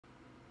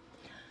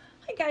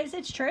Hi guys,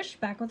 it's Trish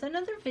back with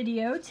another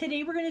video.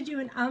 Today we're going to do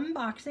an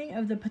unboxing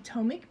of the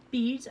Potomac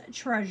Beads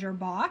treasure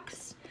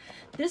box.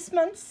 This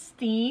month's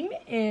theme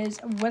is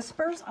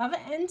Whispers of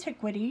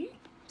Antiquity.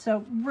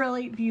 So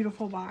really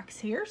beautiful box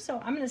here. So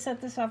I'm going to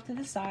set this off to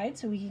the side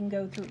so we can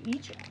go through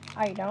each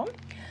item.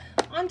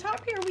 On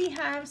top here we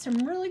have some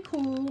really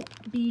cool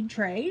bead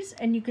trays,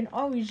 and you can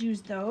always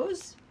use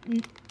those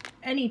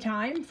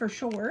anytime for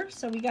sure.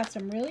 So we got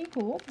some really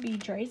cool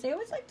bead trays. They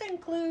always like to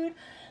include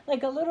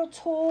like a little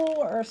tool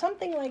or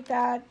something like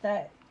that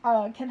that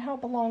can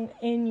help along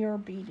in your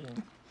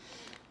beading.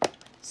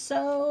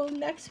 So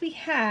next we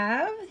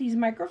have these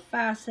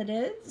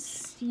microfaceted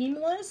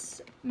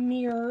seamless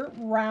mirror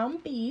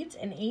round beads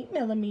in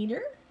 8mm.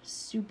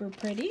 Super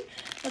pretty.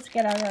 Let's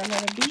get out our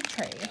little bead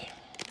tray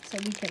so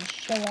we can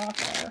show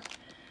off our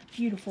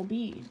beautiful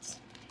beads.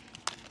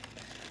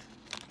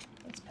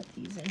 Let's put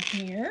these in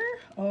here.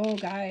 Oh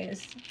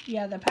guys,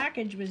 yeah, the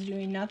package was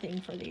doing nothing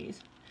for these.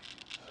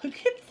 Look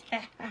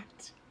at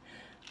that.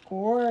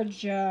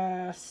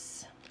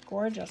 Gorgeous.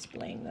 Gorgeous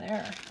bling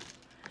there.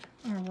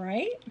 All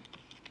right.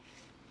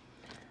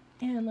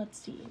 And let's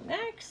see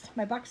next.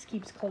 My box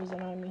keeps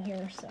closing on me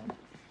here, so.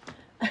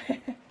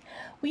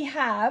 We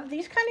have,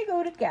 these kind of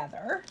go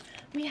together.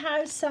 We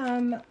have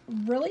some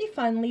really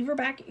fun lever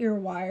back ear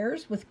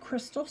wires with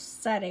crystal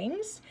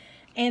settings.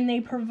 And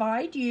they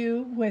provide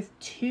you with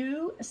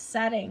 2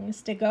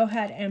 settings to go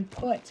ahead and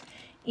put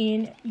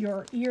in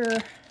your ear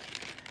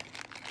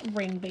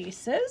ring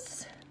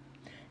bases.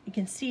 You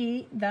can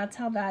see that's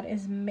how that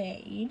is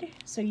made.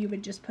 So you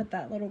would just put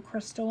that little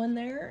crystal in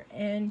there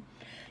and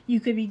you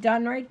could be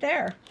done right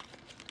there.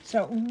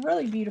 So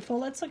really beautiful.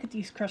 Let's look at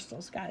these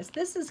crystals, guys.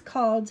 This is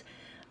called,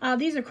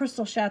 these are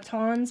crystal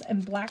chatons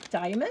and black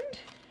diamond.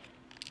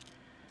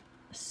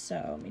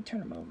 So let me turn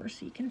them over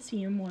so you can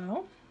see them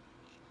well.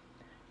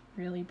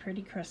 Really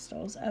pretty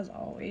crystals as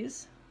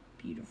always.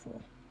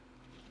 Beautiful.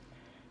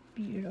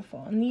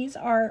 Beautiful. And these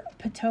are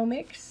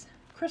Potomac's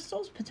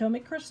crystals,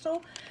 Potomac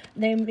crystal.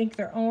 They make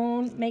their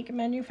own,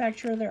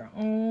 manufacture their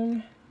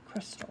own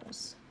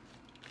crystals.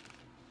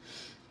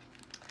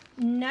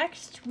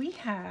 Next we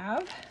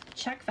have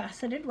check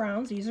faceted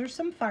rounds. These are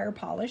some fire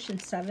polish in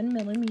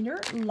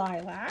 7mm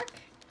lilac.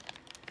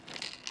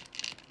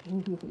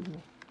 Ooh,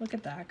 look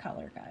at that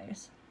color,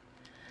 guys.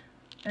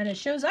 And it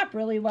shows up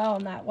really well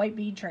in that white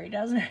bead tray,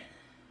 doesn't it?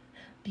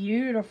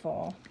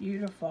 Beautiful,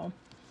 beautiful.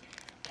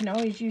 Can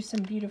always use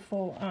some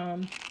beautiful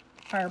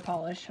fire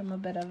polish. I'm a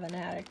bit of an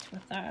addict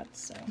with that.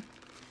 So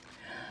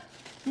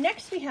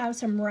next we have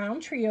some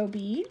round trio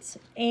beads,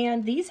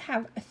 and these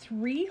have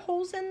 3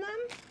 holes in them,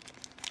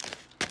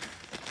 I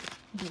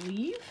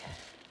believe.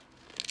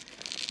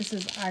 This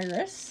is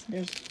iris.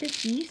 There's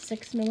 50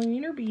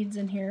 6mm beads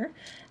in here,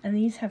 and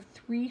these have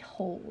 3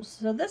 holes.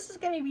 So this is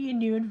going to be a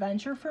new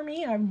adventure for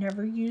me. I've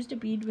never used a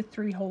bead with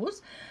 3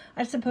 holes.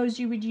 I suppose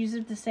you would use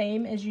it the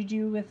same as you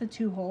do with a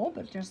 2-hole,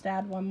 but just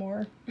add one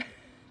more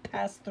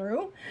pass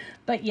through.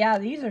 But yeah,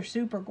 these are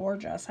super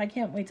gorgeous. I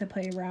can't wait to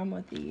play around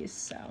with these.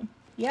 So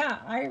yeah,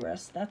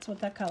 iris, that's what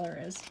that color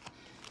is.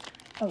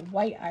 Oh,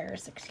 white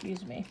iris,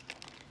 excuse me.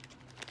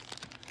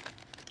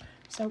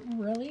 So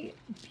really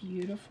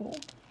beautiful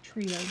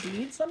trio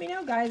beads. Let me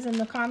know, guys, in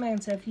the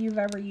comments if you've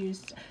ever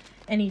used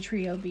any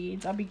trio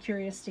beads. I'll be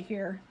curious to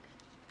hear.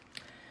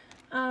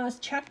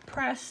 Check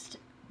pressed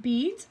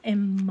beads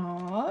in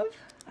mauve.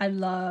 I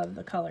love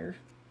the color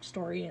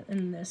story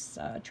in this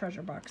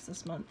treasure box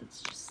this month.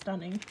 It's just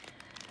stunning.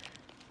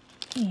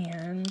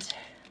 And let's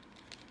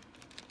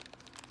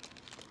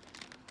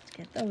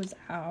get those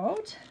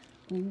out.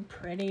 Ooh,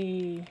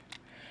 pretty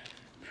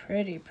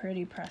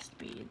pressed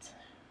beads.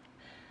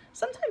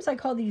 Sometimes I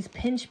call these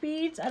pinch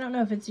beads. I don't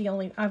know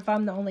if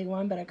I'm the only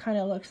one, but it kind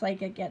of looks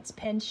like it gets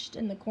pinched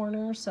in the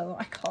corner, so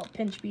I call it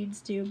pinch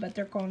beads too, but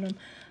they're calling them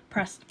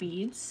pressed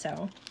beads,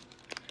 so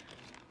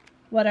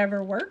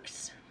whatever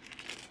works.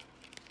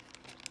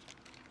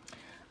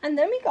 And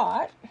then we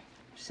got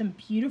some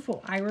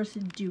beautiful iris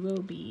duo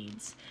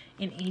beads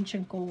in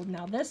ancient gold.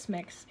 Now this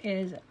mix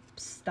is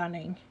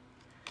stunning.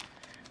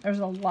 There's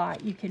a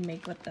lot you can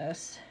make with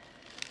this.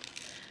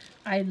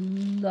 I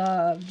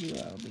love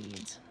duo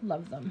beads.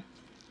 Love them.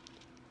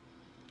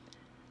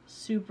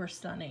 Super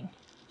stunning.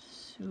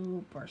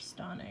 Super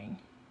stunning.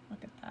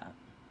 Look at that.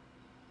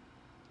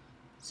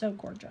 So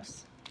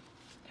gorgeous.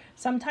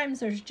 Sometimes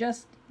there's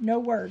just no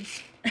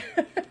words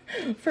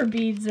for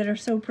beads that are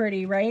so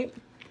pretty, right?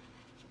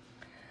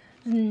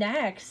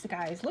 Next,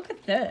 guys, look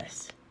at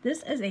this.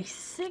 This is a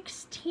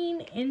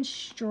 16-inch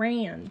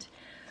strand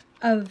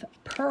of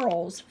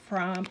pearls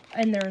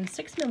and they're in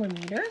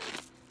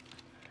 6mm.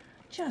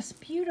 Just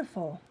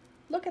beautiful.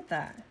 Look at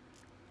that.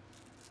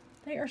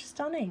 They are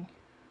stunning.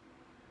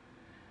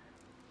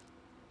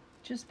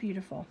 Just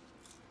beautiful.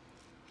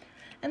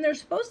 And they're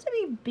supposed to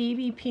be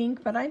baby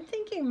pink, but I'm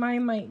thinking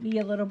mine might be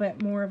a little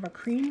bit more of a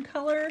cream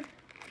color,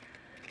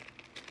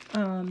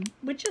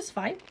 which is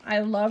fine. I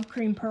love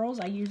cream pearls.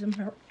 I use them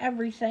for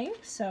everything.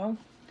 So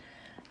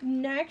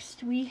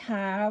next we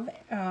have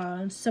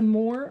some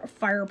more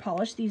fire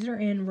polish. These are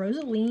in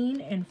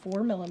rosaline and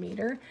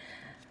 4mm.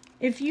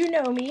 If you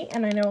know me,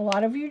 and I know a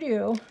lot of you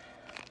do,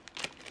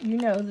 you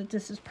know that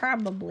this is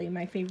probably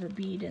my favorite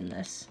bead in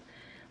this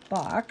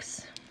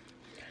box.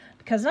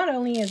 Because not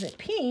only is it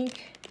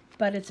pink,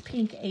 but it's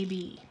pink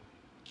AB.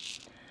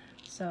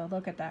 So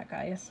look at that,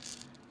 guys.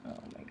 Oh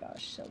my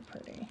gosh, so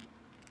pretty.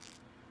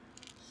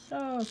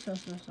 So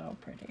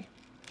pretty.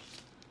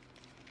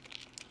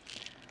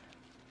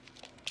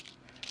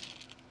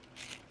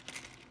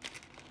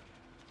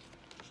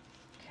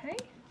 Okay.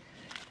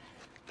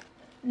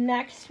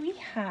 Next we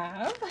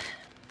have,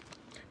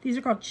 these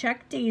are called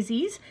Check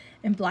Daisies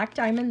in Black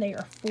Diamond. They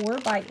are 4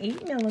 by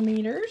 8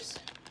 millimeters.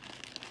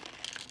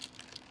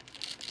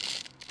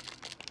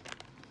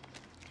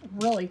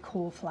 Really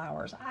cool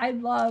flowers. I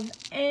love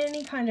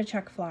any kind of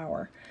check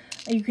flower.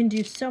 You can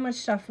do so much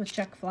stuff with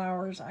check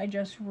flowers. I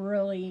just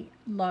really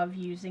love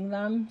using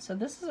them. So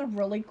this is a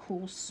really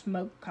cool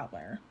smoke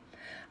color.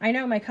 I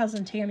know my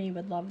cousin Tammy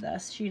would love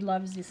this. She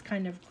loves this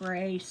kind of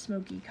gray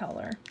smoky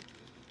color.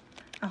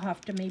 I'll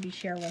have to maybe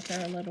share with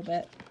her a little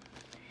bit.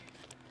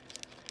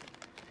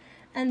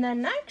 And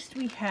then next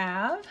we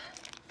have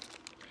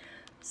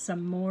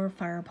some more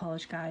fire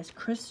polish, guys.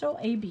 Crystal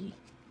AB,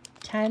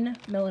 10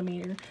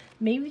 millimeter.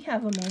 Maybe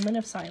have a moment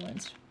of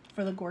silence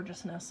for the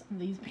gorgeousness of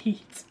these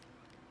beads.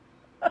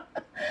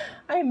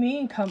 I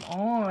mean, come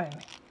on.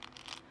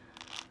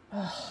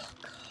 Oh,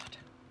 God.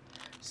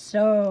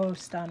 So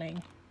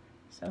stunning.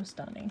 So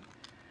stunning.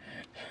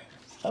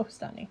 So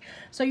stunning.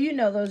 So you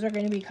know those are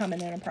going to be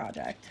coming in a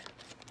project.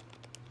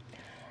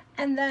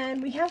 And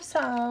then we have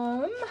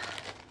some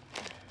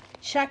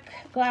check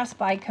glass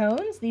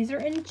bicones. These are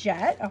in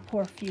jet. I'll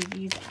pour a few of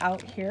these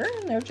out here.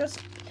 And they're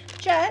just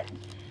jet.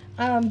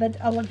 But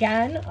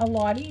again, a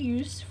lot of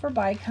use for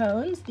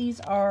bicones. These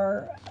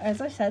are, as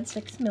I said,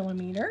 6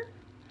 millimeter.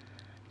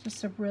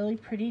 Just a really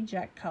pretty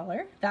jet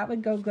color. That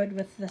would go good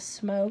with the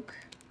smoke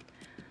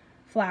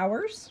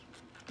flowers.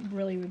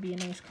 Really would be a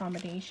nice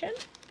combination.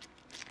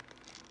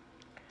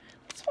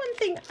 That's one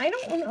thing. I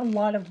don't own a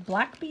lot of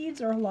black beads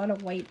or a lot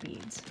of white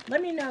beads.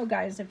 Let me know,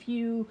 guys, if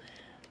you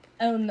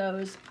own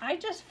those. I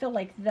just feel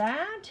like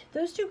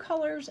those two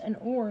colors and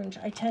orange,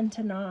 I tend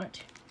to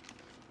not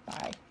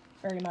buy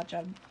very much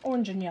of.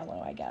 Orange and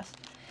yellow, I guess.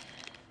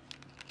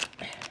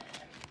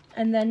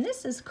 And then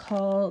this is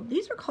called,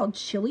 these are called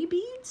chili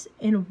beads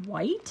in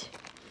white.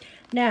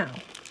 Now,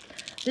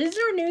 these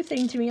are a new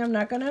thing to me. I'm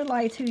not going to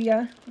lie to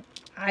you.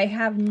 I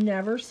have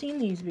never seen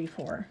these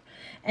before.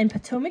 And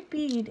Potomac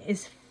Bead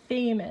is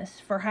famous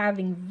for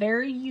having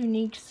very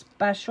unique,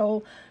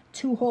 special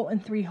 2-hole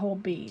and 3-hole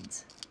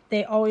beads.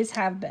 They always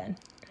have been.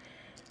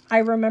 I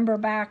remember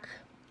back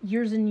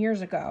years and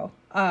years ago,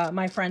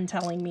 my friend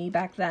telling me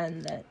back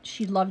then that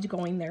she loved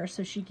going there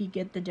so she could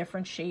get the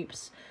different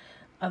shapes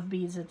of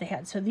beads that they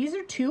had. So these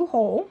are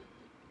 2-hole.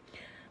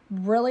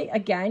 Really,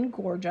 again,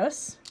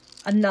 gorgeous.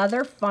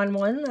 Another fun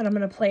one that I'm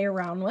going to play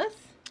around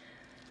with.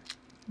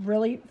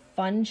 Really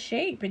fun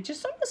shape. It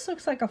just almost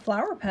looks like a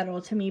flower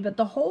petal to me, but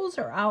the holes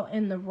are out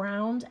in the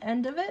round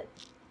end of it.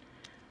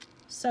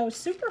 So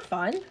super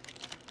fun.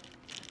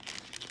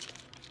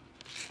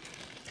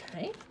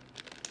 Okay.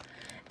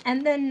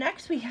 And then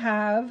next we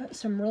have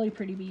some really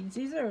pretty beads.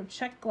 These are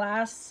check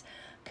glass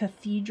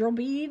cathedral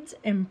beads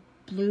in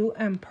blue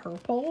and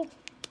purple.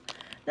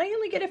 Now you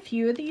only get a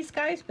few of these,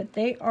 guys, but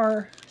they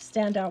are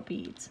standout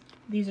beads.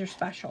 These are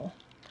special.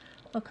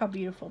 Look how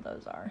beautiful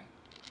those are.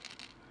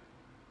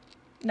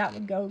 That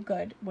would go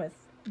good with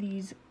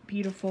these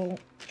beautiful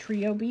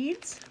trio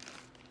beads.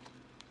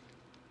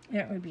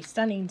 It would be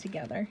stunning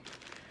together.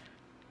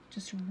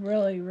 Just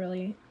really,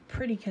 really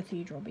pretty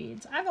cathedral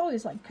beads. I've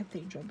always liked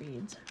cathedral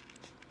beads.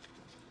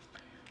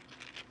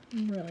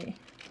 Really.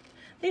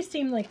 They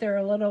seem like they're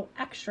a little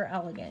extra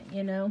elegant,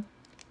 you know.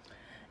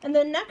 And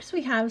then next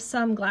we have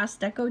some glass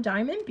deco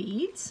diamond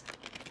beads.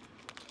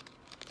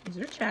 These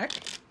are check.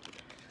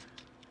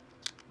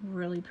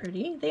 Really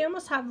pretty. They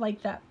almost have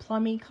like that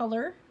plummy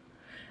color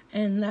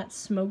and that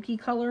smoky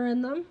color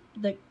in them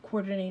that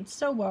coordinates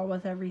so well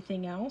with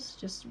everything else.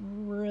 Just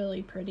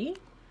really pretty.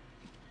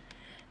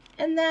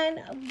 And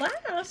then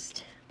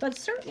last, but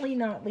certainly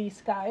not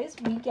least, guys,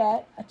 we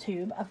get a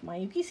tube of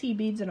Miyuki seed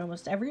beads in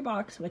almost every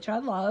box, which I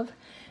love.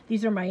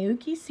 These are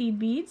Miyuki seed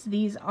beads.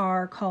 These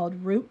are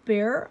called Root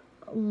Beer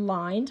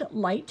Lined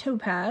Light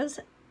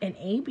Topaz and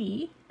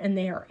AB, and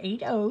they are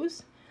 8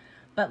 O's.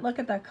 But look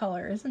at that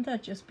color. Isn't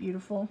that just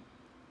beautiful?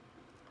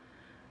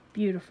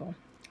 Beautiful.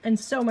 And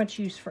so much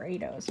use for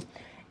 8 O's.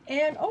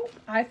 And, oh,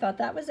 I thought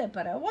that was it,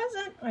 but it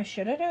wasn't. I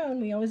should have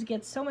known. We always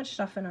get so much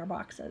stuff in our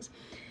boxes.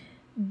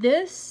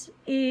 These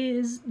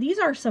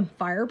are some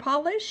fire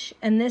polish,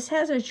 and this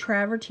has a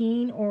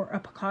travertine or a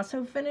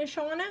Picasso finish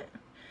on it.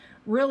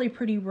 Really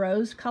pretty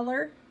rose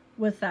color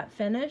with that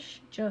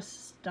finish.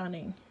 Just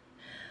stunning.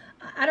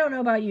 I don't know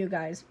about you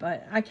guys,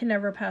 but I can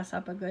never pass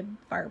up a good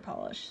fire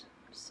polish.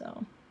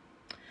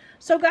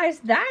 So guys,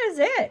 that is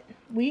it.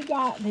 We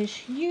got this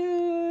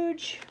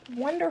huge,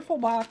 wonderful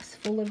box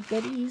full of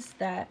goodies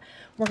that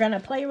we're going to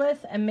play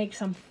with and make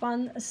some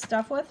fun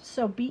stuff with.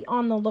 So be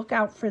on the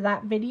lookout for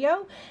that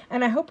video.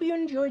 And I hope you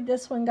enjoyed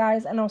this one,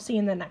 guys, and I'll see you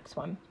in the next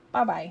one.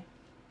 Bye-bye.